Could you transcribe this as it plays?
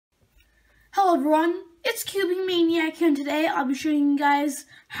Hello everyone, it's Cubing Maniac and today I'll be showing you guys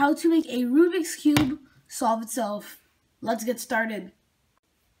how to make a Rubik's Cube solve itself. Let's get started.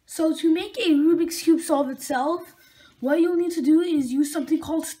 So to make a Rubik's Cube solve itself, what you'll need to do is use something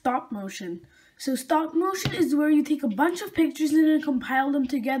called stop motion. So stop motion is where you take a bunch of pictures and then compile them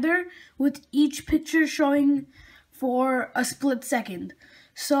together with each picture showing for a split second.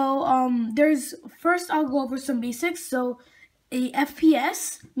 So first I'll go over some basics. So a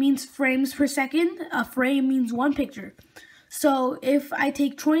FPS means frames per second. A frame means one picture. So if I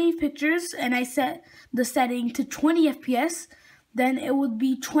take 20 pictures and I set the setting to 20 FPS, then it would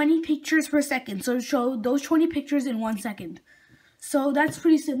be 20 pictures per second. So show those 20 pictures in 1 second. So that's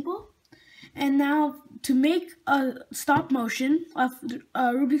pretty simple. And now to make a stop motion of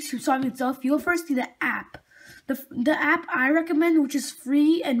Rubik's Cube solving itself, you'll first need the app. The app I recommend, which is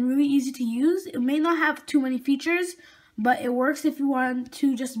free and really easy to use, it may not have too many features, but it works if you want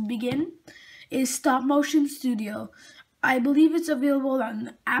to just begin, is Stop Motion Studio. I believe it's available on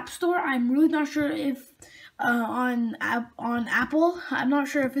the App Store. I'm really not sure if on Apple. I'm not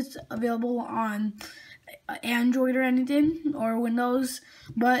sure if it's available on Android or anything, or Windows,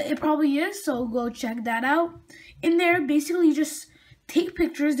 but it probably is, so go check that out. In there, basically, you just take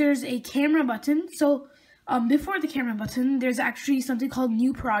pictures. There's a camera button. So before the camera button, there's actually something called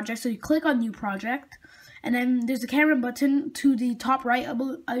New Project. So you click on New Project. And then there's a camera button to the top right,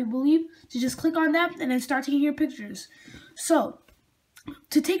 I believe. So just click on that and then start taking your pictures. So,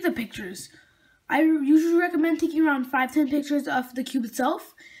 to take the pictures, I usually recommend taking around 5-10 pictures of the cube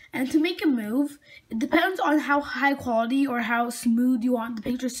itself. And to make a move, it depends on how high quality or how smooth you want the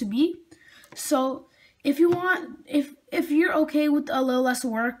pictures to be. So, if you're okay with a little less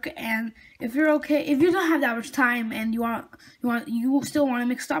work, and if you don't have that much time and you still want to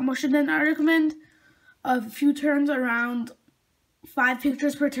make stop motion, then I recommend a few turns, around 5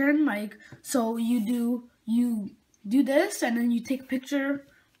 pictures per turn. Like, so you do this, and then you take a picture,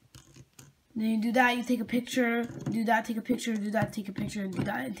 then you do that, you take a picture, do that, take a picture, do that, take a picture, do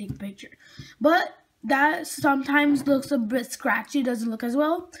that, and take a picture. But that sometimes looks a bit scratchy, doesn't look as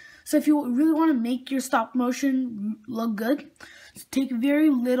well. So if you really want to make your stop motion look good, take very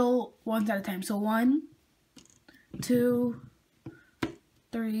little ones at a time. So 1, 2,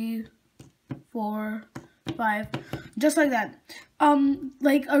 3, 4, 5, just like that.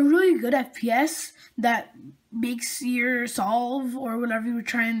 Like a really good FPS that makes your solve or whatever you were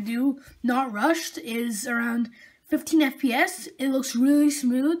trying to do not rushed is around 15 FPS. It looks really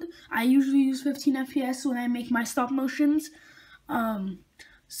smooth. I usually use 15 FPS when I make my stop motions.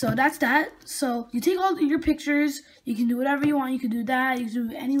 So that's that. So you take all your pictures. You can do whatever you want. You can do that. You can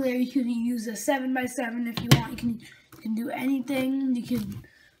do any layer. You can use a 7x7 if you want. You can do anything.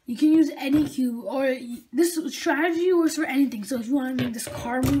 You can use any cube, or this strategy works for anything. So if you want to make this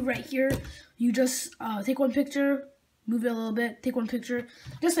car move right here, you just take one picture, move it a little bit, take one picture,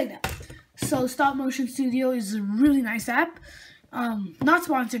 just like that. So Stop Motion Studio is a really nice app. Not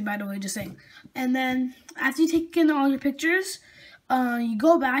sponsored, by the way, just saying. And then after you've taken all your pictures, you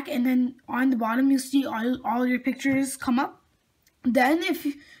go back, and then on the bottom you'll see all your pictures come up. Then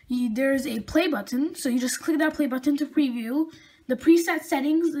there's a play button, so you just click that play button to preview. The preset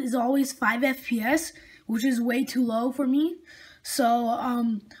settings is always 5 FPS, which is way too low for me. So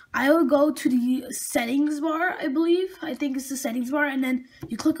I will go to the settings bar, I think it's the settings bar, and then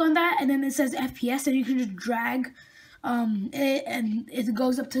you click on that, and then it says FPS, and you can just drag it, and it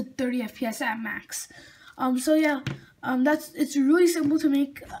goes up to 30 FPS at max. So yeah, it's really simple to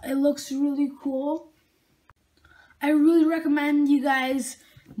make. It looks really cool. I really recommend you guys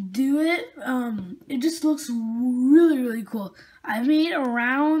do it. It just looks really cool. I've made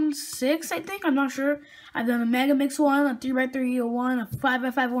around 6, I think. I'm not sure. I've done a Mega Mix one, a 3x3 one, a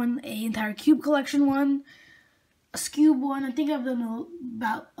 5x5 one, a entire cube collection one, a Scube one. I think I've done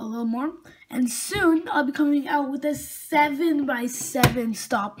about a little more. And soon I'll be coming out with a 7x7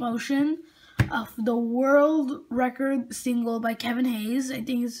 stop motion of the world record single by Kevin Hayes. I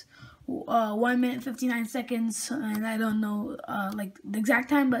think it's 1 minute 59 seconds, and I don't know like the exact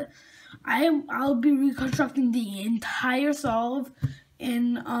time, but I'll be reconstructing the entire solve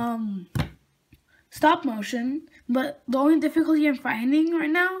in stop motion. But the only difficulty I'm finding right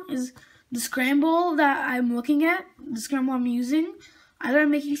now is the scramble that I'm looking at, the scramble I'm using. Either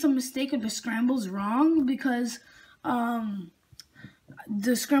I'm making some mistake or the scramble's wrong, because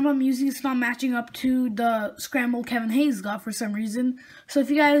the scramble I'm using is not matching up to the scramble Kevin Hayes got for some reason. So if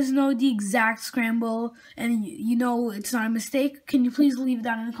you guys know the exact scramble and you know it's not a mistake, can you please leave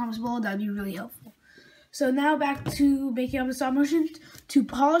that in the comments below? That'd be really helpful. So now back to making up the stop motion. To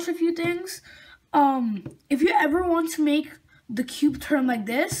polish a few things, if you ever want to make the cube turn like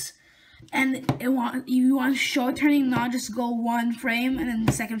this, and you want to show it turning, not just go one frame and then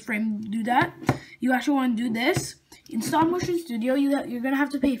the second frame do that. You actually want to do this. In Stop Motion Studio, you're gonna have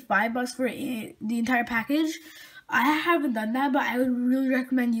to pay $5 for the entire package. I haven't done that, but I would really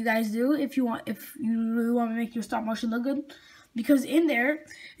recommend you guys do if you really want to make your stop motion look good, because in there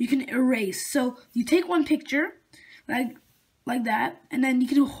you can erase. So you take one picture like that, and then you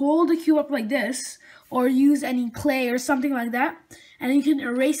can hold the cube up like this, or use any clay or something like that, and you can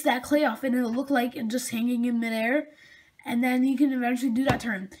erase that clay off, and it'll look like it's just hanging in midair. And then you can eventually do that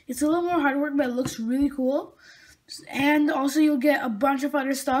turn. It's a little more hard work, but it looks really cool. And also you'll get a bunch of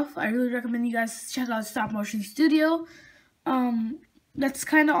other stuff. I really recommend you guys check out Stop Motion Studio. That's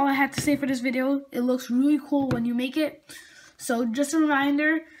kind of all I had to say for this video. It looks really cool when you make it. So just a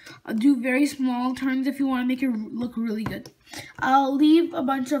reminder, do very small turns if you want to make it look really good. I'll leave a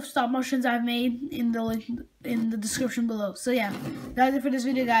bunch of stop motions I've made in the link in the description below. So yeah, that's it for this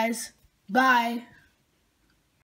video, guys. Bye.